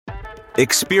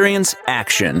Experience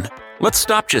action. Let's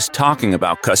stop just talking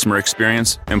about customer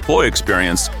experience, employee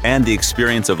experience, and the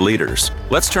experience of leaders.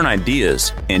 Let's turn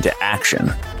ideas into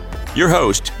action. Your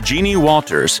host, Jeannie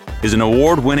Walters, is an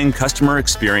award-winning customer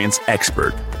experience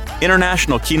expert,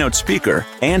 international keynote speaker,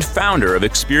 and founder of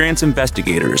Experience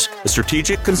Investigators, a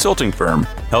strategic consulting firm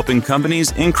helping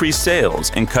companies increase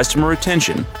sales and customer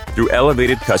retention through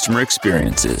elevated customer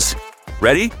experiences.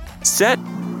 Ready, set,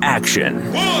 action.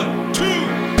 1, 2, 3,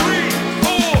 4.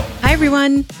 Hi,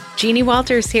 everyone. Jeannie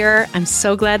Walters here. I'm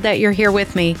so glad that you're here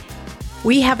with me.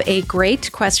 We have a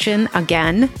great question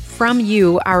again from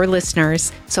you, our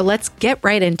listeners. So let's get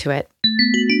right into it.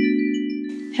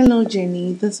 Hello,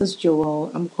 Jenny. This is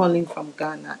Joel. I'm calling from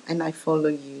Ghana and I follow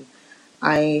you.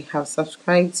 I have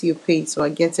subscribed to your page so I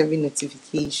get every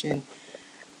notification.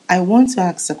 I want to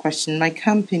ask a question. My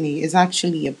company is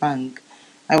actually a bank.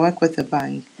 I work with a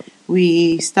bank.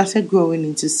 We started growing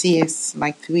into CS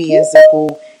like 3 years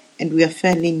ago and we are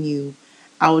fairly new.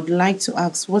 I would like to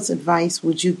ask, what advice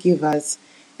would you give us,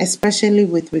 especially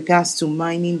with regards to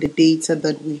mining the data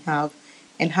that we have,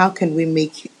 and how can we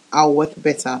make our work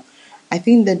better? I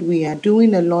think that we are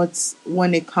doing a lot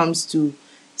when it comes to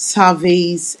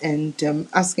surveys and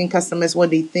asking customers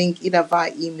what they think, either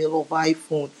via email or via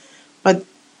phone. But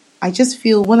I just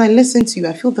feel, when I listen to you,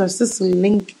 I feel there's this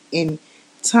link in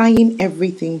tying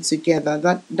everything together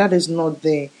that is not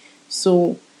there.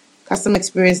 So customer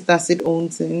experience does its own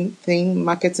thing,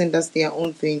 marketing does their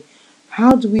own thing.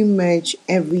 How do we merge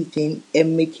everything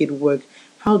and make it work?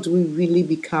 How do we really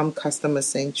become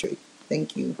customer-centric?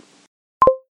 Thank you.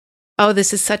 Oh,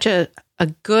 this is such a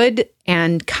good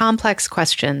and complex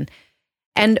question.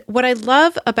 And what I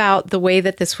love about the way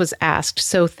that this was asked,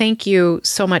 so thank you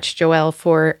so much, Joelle,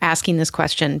 for asking this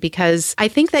question, because I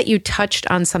think that you touched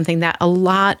on something that a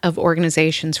lot of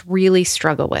organizations really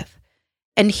struggle with.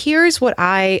 And here's what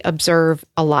I observe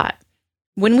a lot.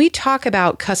 When we talk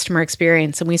about customer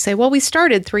experience and we say, well, we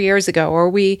started 3 years ago, or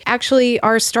we actually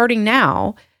are starting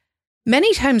now,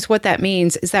 many times what that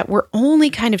means is that we're only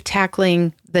kind of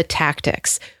tackling the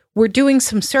tactics. We're doing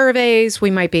some surveys.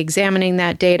 We might be examining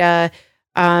that data.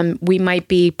 We might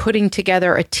be putting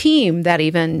together a team that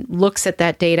even looks at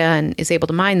that data and is able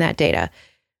to mine that data.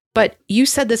 But you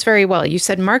said this very well. You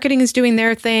said marketing is doing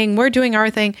their thing. We're doing our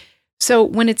thing. So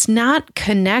when it's not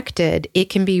connected,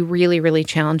 it can be really, really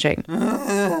challenging.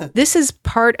 This is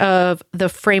part of the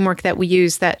framework that we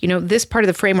use this part of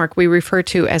the framework we refer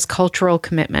to as cultural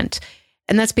commitment.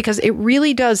 And that's because it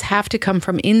really does have to come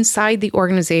from inside the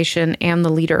organization and the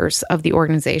leaders of the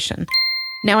organization.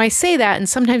 Now, I say that, and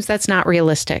sometimes that's not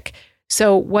realistic.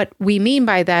 So what we mean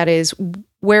by that is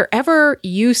wherever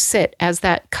you sit as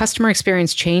that customer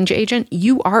experience change agent,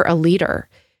 you are a leader.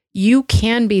 You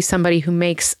can be somebody who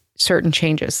makes certain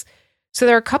changes. So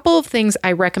there are a couple of things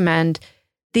I recommend.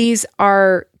 These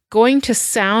are going to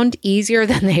sound easier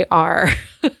than they are.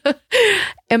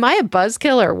 Am I a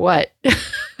buzzkill or what?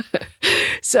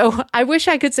 So I wish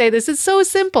I could say this is so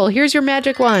simple. Here's your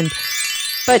magic wand.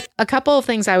 But a couple of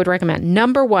things I would recommend.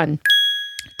 Number one,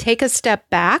 take a step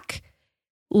back.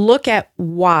 Look at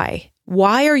why.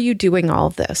 Why are you doing all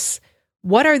of this?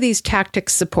 What are these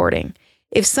tactics supporting?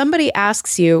 If somebody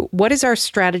asks you, what is our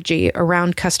strategy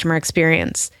around customer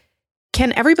experience?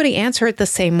 Can everybody answer it the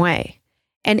same way?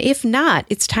 And if not,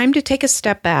 it's time to take a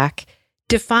step back,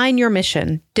 define your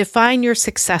mission, define your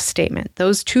success statement.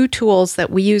 Those two tools that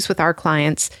we use with our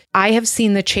clients, I have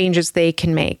seen the changes they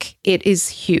can make. It is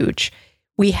huge.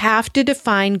 We have to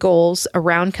define goals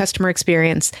around customer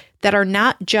experience that are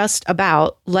not just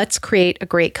about, let's create a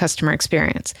great customer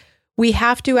experience. We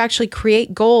have to actually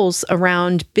create goals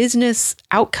around business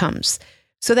outcomes.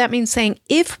 So that means saying,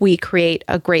 if we create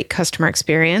a great customer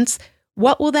experience,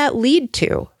 what will that lead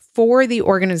to for the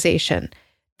organization?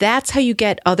 That's how you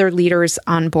get other leaders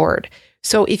on board.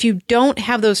 So if you don't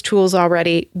have those tools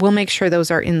already, we'll make sure those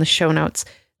are in the show notes.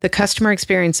 The customer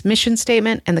experience mission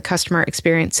statement and the customer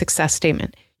experience success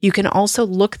statement. You can also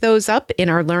look those up in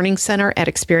our learning center at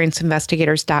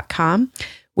experienceinvestigators.com.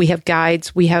 We have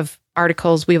guides, we have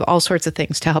articles, we have all sorts of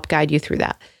things to help guide you through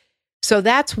that. So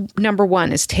that's number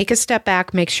one, is take a step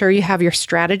back, make sure you have your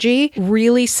strategy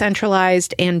really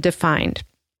centralized and defined.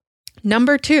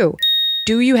 Number two,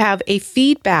 do you have a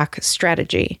feedback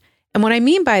strategy? And what I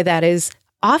mean by that is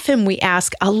often we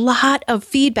ask a lot of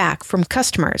feedback from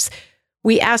customers.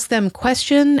 We ask them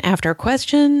question after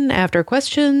question after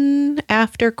question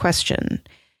after question.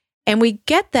 And we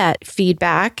get that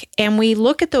feedback and we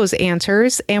look at those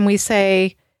answers and we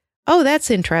say, oh,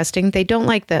 that's interesting. They don't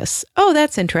like this. Oh,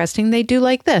 that's interesting. They do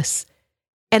like this.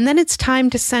 And then it's time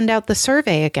to send out the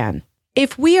survey again.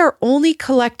 If we are only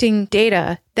collecting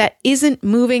data that isn't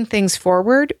moving things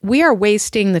forward, we are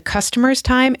wasting the customer's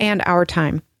time and our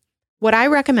time. What I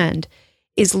recommend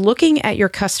is looking at your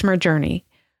customer journey,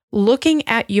 looking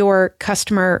at your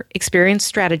customer experience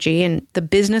strategy and the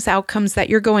business outcomes that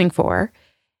you're going for,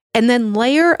 and then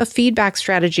layer a feedback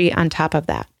strategy on top of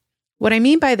that. What I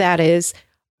mean by that is,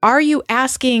 are you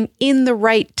asking in the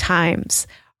right times?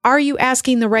 Are you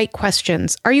asking the right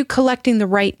questions? Are you collecting the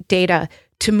right data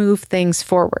to move things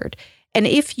forward? And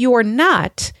if you're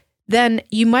not, then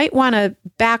you might want to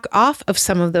back off of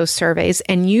some of those surveys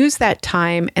and use that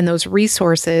time and those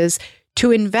resources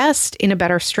to invest in a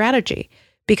better strategy.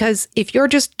 Because if you're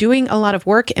just doing a lot of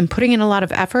work and putting in a lot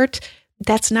of effort,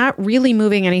 that's not really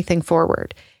moving anything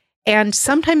forward. And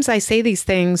sometimes I say these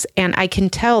things and I can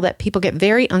tell that people get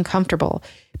very uncomfortable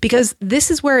because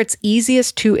this is where it's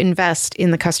easiest to invest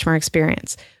in the customer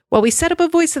experience. Well, we set up a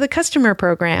Voice of the Customer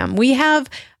program. We have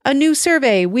a new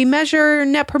survey. We measure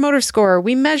Net Promoter Score.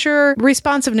 We measure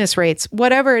responsiveness rates,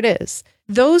 whatever it is.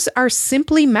 Those are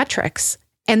simply metrics,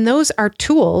 and those are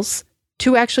tools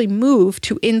to actually move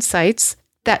to insights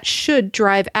that should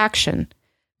drive action.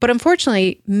 But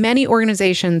unfortunately, many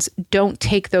organizations don't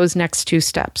take those next two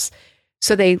steps.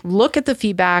 So they look at the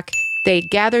feedback, they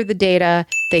gather the data,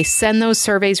 they send those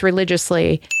surveys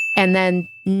religiously, and then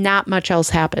not much else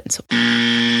happens.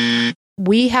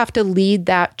 We have to lead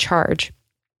that charge.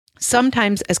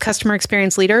 Sometimes as customer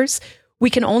experience leaders,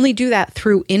 we can only do that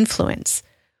through influence.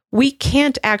 We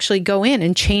can't actually go in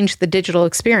and change the digital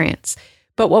experience.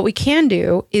 But what we can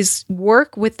do is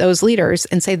work with those leaders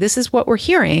and say, this is what we're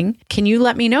hearing. Can you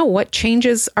let me know what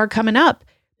changes are coming up?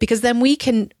 Because then we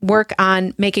can work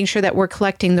on making sure that we're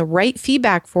collecting the right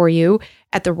feedback for you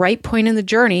at the right point in the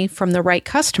journey from the right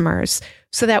customers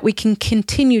so that we can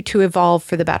continue to evolve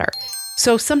for the better.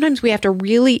 So sometimes we have to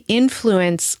really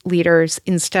influence leaders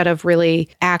instead of really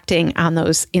acting on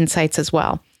those insights as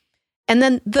well. And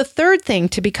then the third thing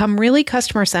to become really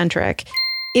customer-centric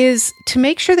is to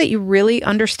make sure that you really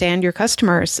understand your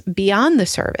customers beyond the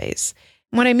surveys.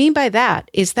 What I mean by that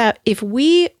is that if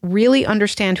we really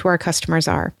understand who our customers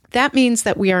are, that means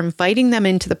that we are inviting them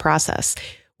into the process.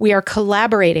 We are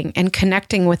collaborating and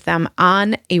connecting with them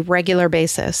on a regular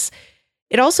basis.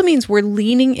 It also means we're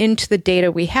leaning into the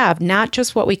data we have, not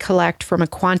just what we collect from a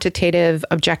quantitative,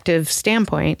 objective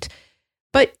standpoint,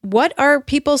 but what are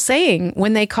people saying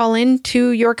when they call into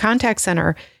your contact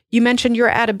center? You mentioned you're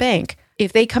at a bank.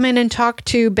 If they come in and talk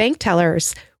to bank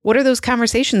tellers, what are those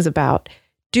conversations about?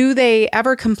 Do they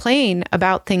ever complain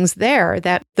about things there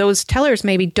that those tellers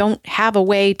maybe don't have a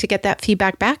way to get that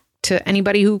feedback back to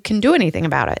anybody who can do anything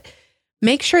about it?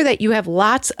 Make sure that you have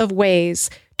lots of ways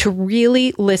to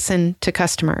really listen to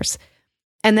customers.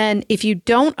 And then if you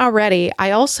don't already,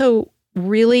 I also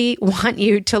really want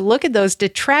you to look at those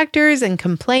detractors and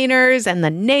complainers and the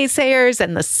naysayers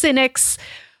and the cynics,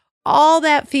 all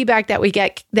that feedback that we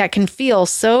get that can feel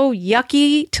so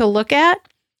yucky to look at.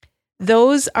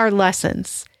 Those are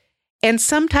lessons. And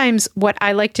sometimes what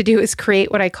I like to do is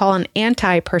create what I call an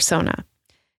anti-persona.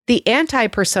 The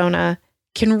anti-persona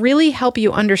can really help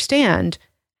you understand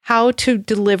how to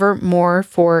deliver more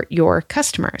for your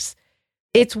customers.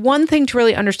 It's one thing to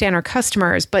really understand our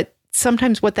customers, but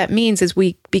sometimes what that means is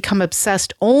we become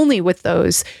obsessed only with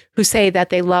those who say that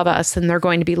they love us and they're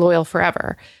going to be loyal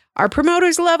forever. Our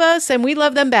promoters love us and we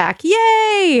love them back.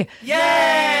 Yay!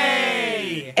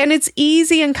 Yay! And it's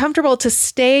easy and comfortable to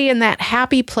stay in that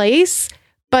happy place.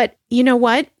 But you know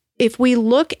what? If we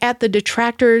look at the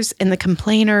detractors and the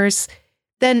complainers,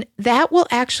 then that will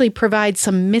actually provide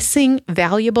some missing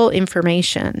valuable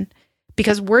information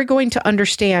because we're going to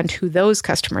understand who those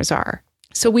customers are.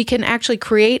 So we can actually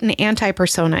create an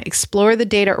anti-persona, explore the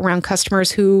data around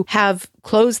customers who have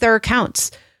closed their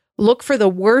accounts, look for the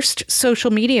worst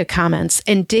social media comments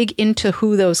and dig into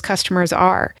who those customers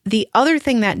are. The other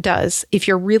thing that does, if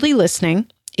you're really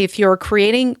listening, if you're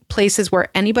creating places where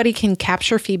anybody can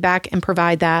capture feedback and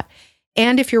provide that,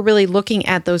 and if you're really looking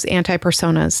at those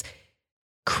anti-personas,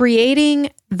 creating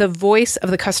the voice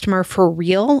of the customer for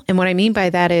real. And what I mean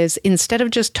by that is instead of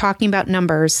just talking about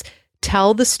numbers,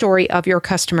 tell the story of your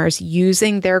customers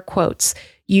using their quotes,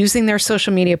 using their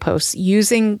social media posts,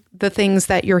 using the things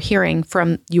that you're hearing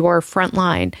from your front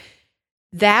line.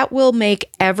 That will make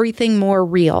everything more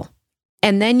real.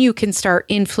 And then you can start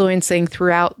influencing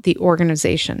throughout the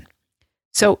organization.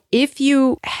 So if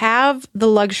you have the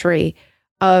luxury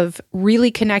of really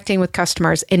connecting with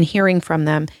customers and hearing from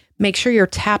them, make sure you're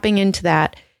tapping into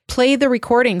that. Play the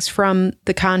recordings from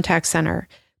the contact center.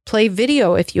 Play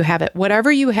video if you have it.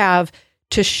 Whatever you have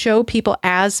to show people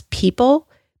as people,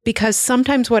 because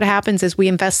sometimes what happens is we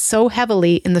invest so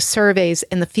heavily in the surveys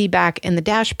and the feedback and the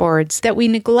dashboards that we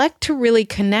neglect to really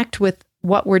connect with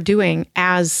what we're doing,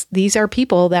 as these are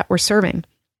people that we're serving.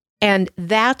 And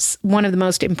that's one of the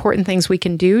most important things we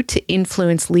can do to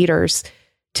influence leaders,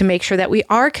 to make sure that we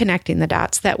are connecting the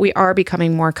dots, that we are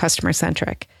becoming more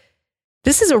customer-centric.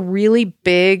 This is a really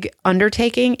big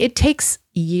undertaking. It takes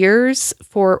years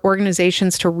for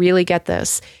organizations to really get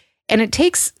this. And it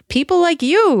takes people like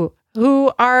you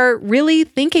who are really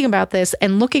thinking about this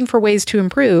and looking for ways to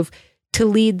improve to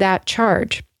lead that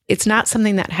charge. It's not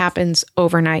something that happens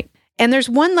overnight. And there's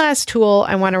one last tool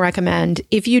I want to recommend.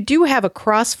 If you do have a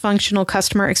cross-functional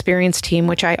customer experience team,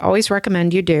 which I always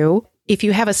recommend you do, if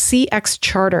you have a CX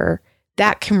charter,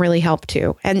 that can really help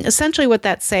too. And essentially what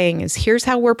that's saying is, here's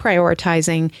how we're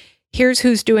prioritizing, here's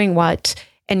who's doing what,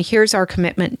 and here's our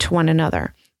commitment to one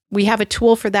another. We have a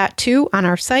tool for that too on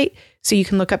our site, so you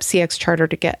can look up CX charter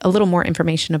to get a little more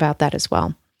information about that as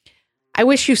well. I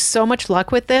wish you so much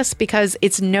luck with this, because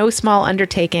it's no small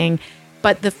undertaking.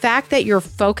 But the fact that you're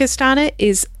focused on it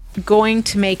is going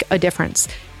to make a difference.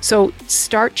 So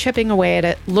start chipping away at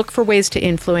it, look for ways to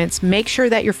influence, make sure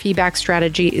that your feedback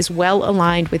strategy is well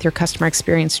aligned with your customer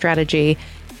experience strategy,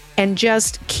 and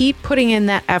just keep putting in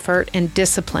that effort and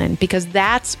discipline, because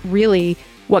that's really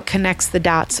what connects the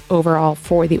dots overall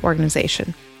for the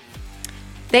organization.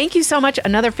 Thank you so much.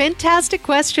 Another fantastic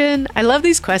question. I love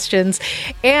these questions.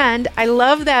 And I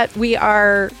love that we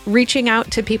are reaching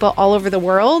out to people all over the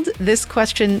world. This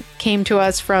question came to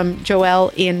us from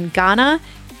Joelle in Ghana.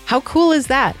 How cool is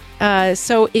that?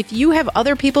 So if you have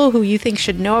other people who you think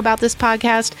should know about this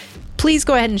podcast, please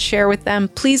go ahead and share with them.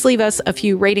 Please leave us a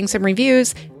few ratings and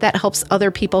reviews. That helps other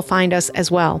people find us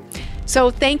as well.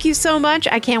 So thank you so much.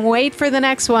 I can't wait for the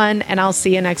next one, and I'll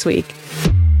see you next week.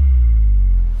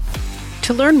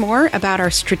 To learn more about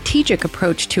our strategic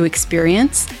approach to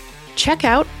experience, check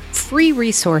out free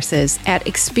resources at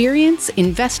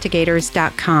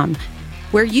experienceinvestigators.com,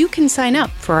 where you can sign up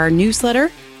for our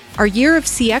newsletter, our Year of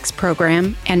CX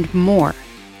program, and more.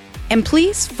 And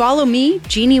please follow me,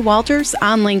 Jeannie Walters,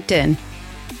 on LinkedIn.